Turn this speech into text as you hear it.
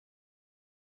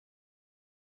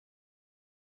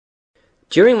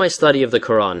During my study of the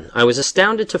Quran, I was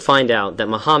astounded to find out that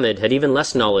Muhammad had even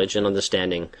less knowledge and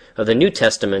understanding of the New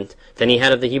Testament than he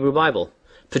had of the Hebrew Bible,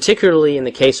 particularly in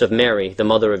the case of Mary, the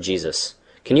mother of Jesus.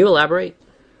 Can you elaborate?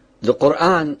 The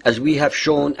Quran, as we have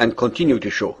shown and continue to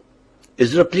show,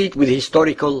 is replete with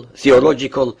historical,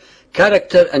 theological,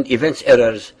 character and events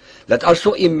errors that are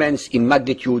so immense in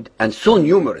magnitude and so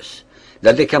numerous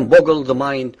that they can boggle the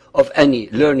mind of any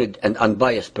learned and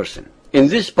unbiased person. In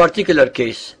this particular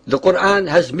case, the Quran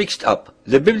has mixed up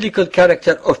the biblical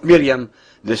character of Miriam,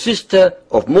 the sister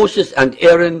of Moses and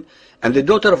Aaron, and the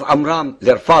daughter of Amram,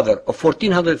 their father, of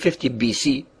 1450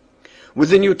 BC, with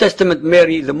the New Testament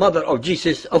Mary, the mother of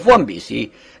Jesus, of 1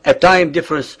 BC, a time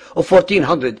difference of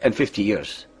 1450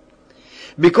 years.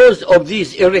 Because of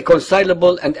these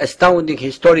irreconcilable and astounding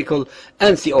historical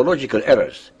and theological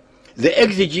errors, the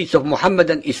exegetes of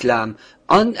Muhammadan Islam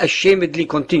unashamedly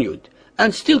continued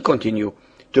and still continue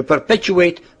to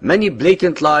perpetuate many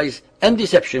blatant lies and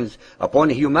deceptions upon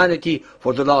humanity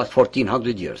for the last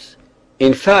 1400 years.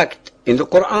 In fact, in the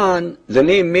Quran, the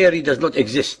name Mary does not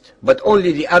exist, but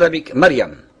only the Arabic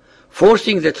Miriam,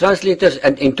 forcing the translators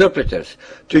and interpreters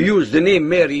to use the name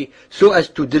Mary so as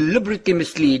to deliberately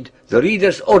mislead the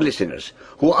readers or listeners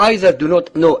who either do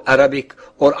not know Arabic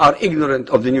or are ignorant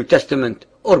of the New Testament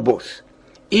or both.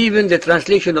 Even the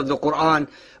translation of the Quran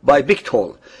by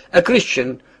Bichthol, a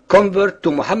Christian convert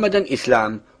to Muhammadan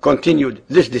Islam, continued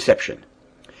this deception.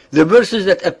 The verses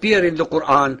that appear in the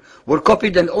Quran were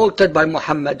copied and altered by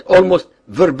Muhammad almost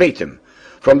verbatim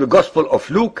from the Gospel of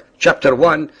Luke, chapter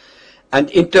 1, and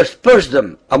interspersed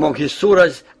them among his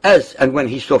surahs as and when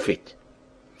he saw fit.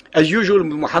 As usual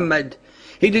with Muhammad,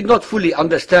 he did not fully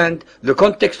understand the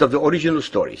context of the original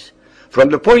stories, from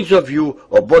the points of view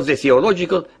of both the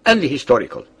theological and the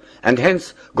historical, and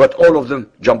hence got all of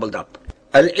them jumbled up.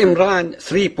 Al-Imran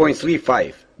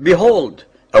 3.35. Behold,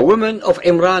 a woman of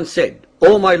Imran said,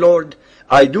 O my Lord,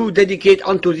 I do dedicate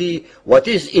unto thee what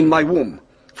is in my womb,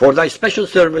 for thy special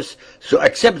service, so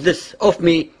accept this of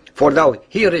me, for thou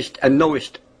hearest and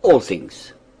knowest all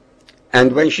things.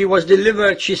 And when she was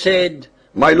delivered, she said,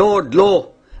 My Lord,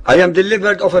 lo, I am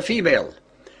delivered of a female,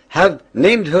 have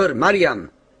named her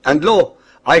Miriam, and lo,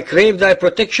 I crave thy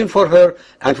protection for her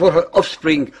and for her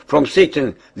offspring from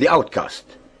Satan the outcast.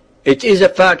 It is a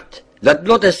fact that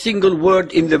not a single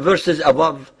word in the verses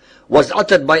above was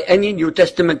uttered by any New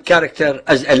Testament character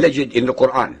as alleged in the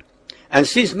Quran. And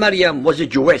since Miriam was a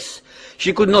Jewess,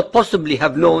 she could not possibly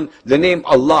have known the name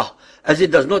Allah, as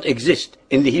it does not exist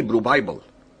in the Hebrew Bible.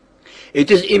 It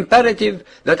is imperative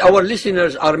that our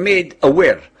listeners are made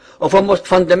aware of a most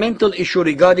fundamental issue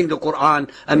regarding the Quran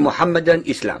and Muhammadan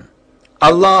Islam.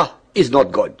 Allah is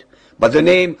not God, but the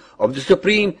name of the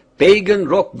supreme pagan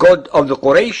rock god of the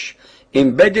Quraysh,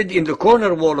 embedded in the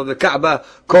corner wall of the Kaaba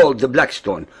called the Black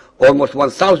Stone, almost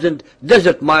 1,000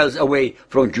 desert miles away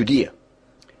from Judea.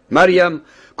 Miriam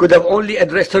could have only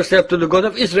addressed herself to the God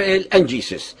of Israel and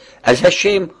Jesus as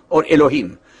Hashem or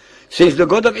Elohim, since the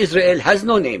God of Israel has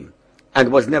no name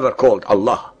and was never called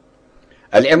Allah.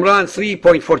 Al-Imran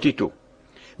 3.42.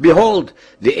 Behold,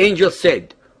 the angel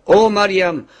said, O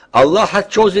Miriam, Allah hath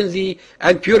chosen thee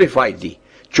and purified thee,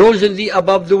 chosen thee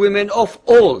above the women of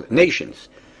all nations.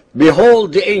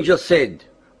 Behold, the angel said,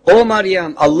 O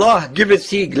Miriam, Allah giveth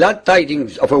thee glad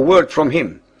tidings of a word from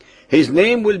him. His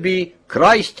name will be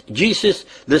Christ Jesus,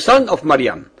 the son of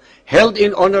Miriam, held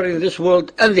in honor in this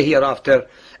world and the hereafter,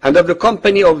 and of the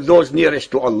company of those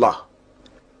nearest to Allah.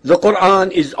 The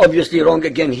Quran is obviously wrong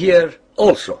again here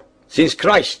also, since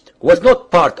Christ was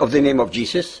not part of the name of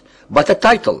Jesus, but a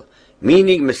title,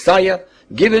 meaning Messiah,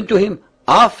 given to him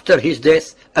after his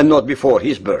death and not before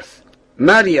his birth.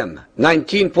 Miriam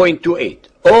 19.28.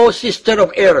 O sister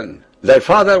of Aaron, thy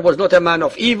father was not a man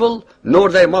of evil, nor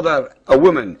thy mother a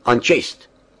woman unchaste.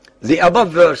 The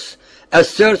above verse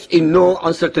asserts in no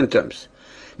uncertain terms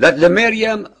that the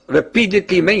Miriam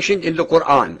repeatedly mentioned in the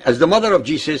Quran as the mother of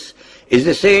Jesus is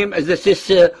the same as the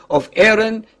sister of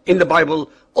Aaron in the Bible,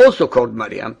 also called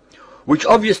Miriam, which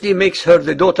obviously makes her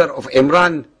the daughter of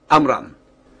Imran, Amram.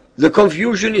 The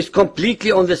confusion is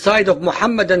completely on the side of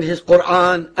Muhammad and his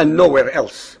Quran and nowhere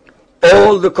else.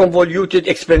 All the convoluted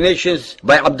explanations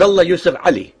by Abdullah Yusuf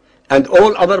Ali and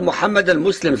all other Muhammadan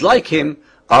Muslims like him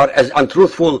are as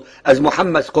untruthful as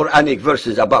Muhammad's Quranic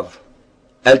verses above.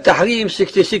 Al-Tahrim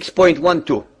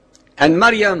 66.12. And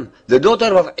Miriam, the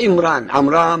daughter of Imran,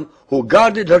 Amram, who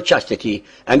guarded her chastity,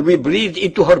 and we breathed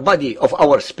into her body of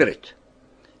our spirit.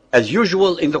 As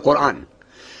usual in the Quran,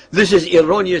 this is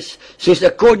erroneous, since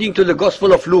according to the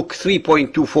Gospel of Luke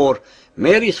 3.24,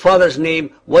 Mary's father's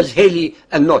name was Heli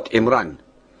and not Imran.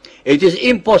 It is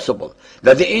impossible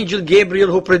that the angel Gabriel,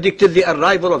 who predicted the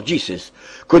arrival of Jesus,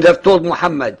 could have told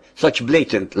Muhammad such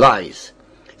blatant lies.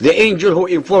 The angel who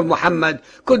informed Muhammad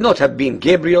could not have been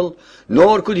Gabriel,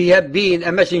 nor could he have been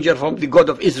a messenger from the God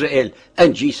of Israel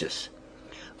and Jesus.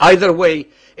 Either way,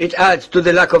 it adds to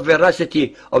the lack of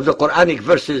veracity of the Quranic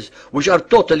verses, which are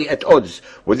totally at odds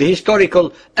with the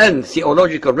historical and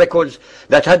theological records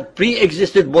that had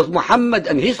pre-existed both Muhammad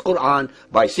and his Quran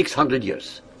by 600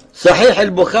 years. Sahih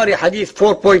al-Bukhari Hadith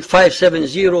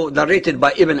 4.570, narrated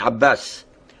by Ibn Abbas.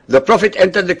 The Prophet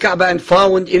entered the Kaaba and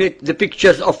found in it the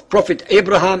pictures of Prophet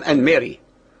Abraham and Mary.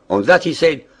 On that he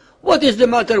said, "What is the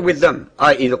matter with them?"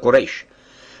 i.e. the Quraysh.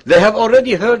 They have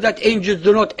already heard that angels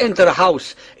do not enter a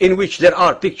house in which there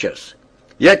are pictures.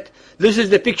 Yet, this is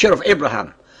the picture of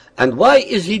Abraham. And why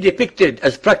is he depicted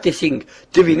as practicing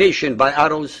divination by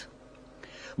arrows?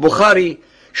 Bukhari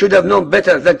should have known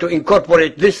better than to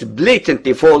incorporate this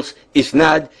blatantly false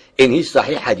isnad in his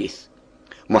Sahih Hadith.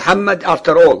 Muhammad,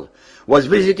 after all, was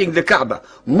visiting the Kaaba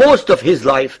most of his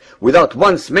life without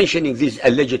once mentioning these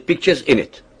alleged pictures in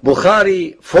it.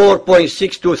 Bukhari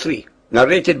 4.623,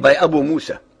 narrated by Abu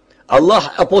Musa. Allah's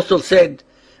apostle said,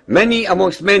 "Many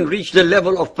amongst men reach the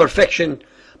level of perfection,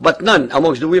 but none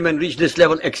amongst the women reach this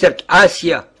level except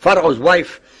Asiya, Pharaoh's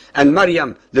wife, and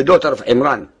Miriam, the daughter of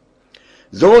Imran."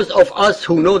 Those of us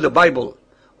who know the Bible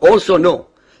also know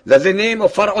that the name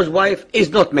of Pharaoh's wife is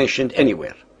not mentioned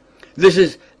anywhere. This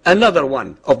is another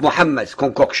one of Muhammad's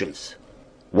concoctions.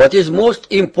 What is most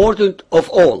important of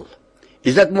all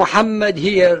is that Muhammad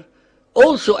here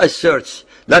also asserts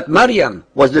that Maryam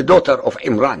was the daughter of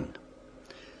Imran.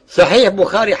 Sahih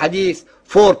Bukhari Hadith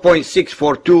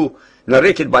 4.642,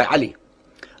 narrated by Ali.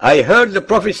 I heard the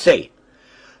Prophet say,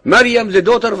 "Maryam, the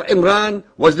daughter of Imran,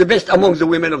 was the best among the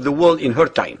women of the world in her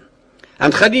time,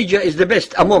 and Khadija is the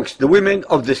best amongst the women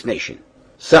of this nation."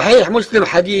 Sahih Muslim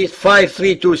Hadith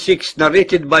 5326,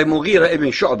 narrated by Mughira ibn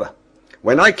Shu'bah.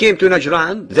 When I came to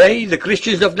Najran, they, the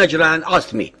Christians of Najran,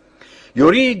 asked me, "You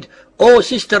read, O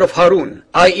sister of Harun,"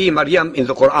 i.e. Maryam, in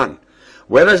the Quran,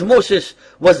 whereas Moses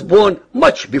was born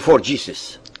much before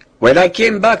Jesus. When I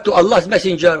came back to Allah's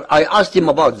Messenger, I asked him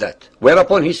about that,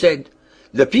 whereupon he said,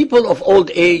 "The people of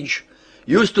old age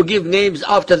used to give names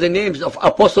after the names of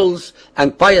apostles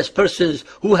and pious persons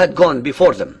who had gone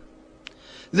before them."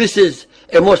 This is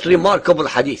a most remarkable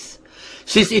hadith,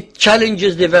 since it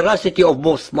challenges the veracity of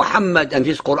both Muhammad and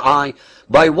his Quran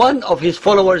by one of his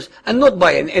followers and not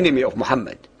by an enemy of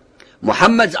Muhammad.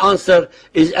 Muhammad's answer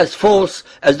is as false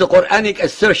as the Quranic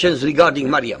assertions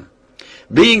regarding Maryam.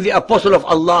 Being the apostle of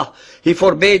Allah, he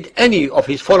forbade any of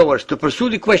his followers to pursue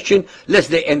the question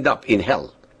lest they end up in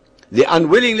hell. The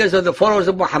unwillingness of the followers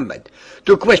of Muhammad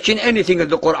to question anything in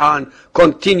the Quran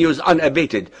continues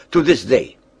unabated to this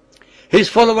day. His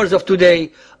followers of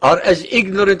today are as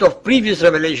ignorant of previous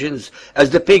revelations as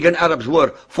the pagan Arabs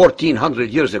were 1400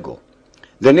 years ago.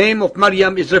 The name of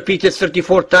Maryam is repeated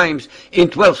 34 times in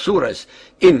 12 surahs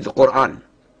in the Quran.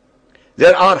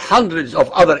 There are hundreds of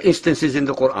other instances in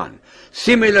the Quran,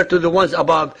 similar to the ones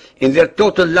above in their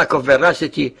total lack of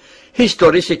veracity,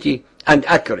 historicity, and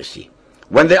accuracy,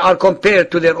 when they are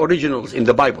compared to their originals in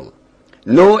the Bible.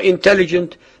 No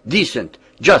intelligent, decent,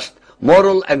 just,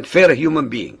 moral, and fair human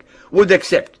being would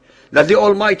accept that the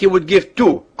Almighty would give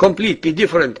two completely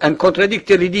different and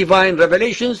contradictory divine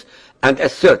revelations and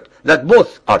assert that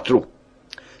both are true.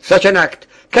 Such an act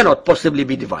cannot possibly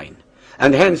be divine,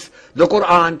 and hence the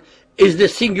Quran is the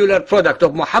singular product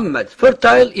of Muhammad's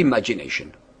fertile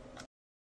imagination.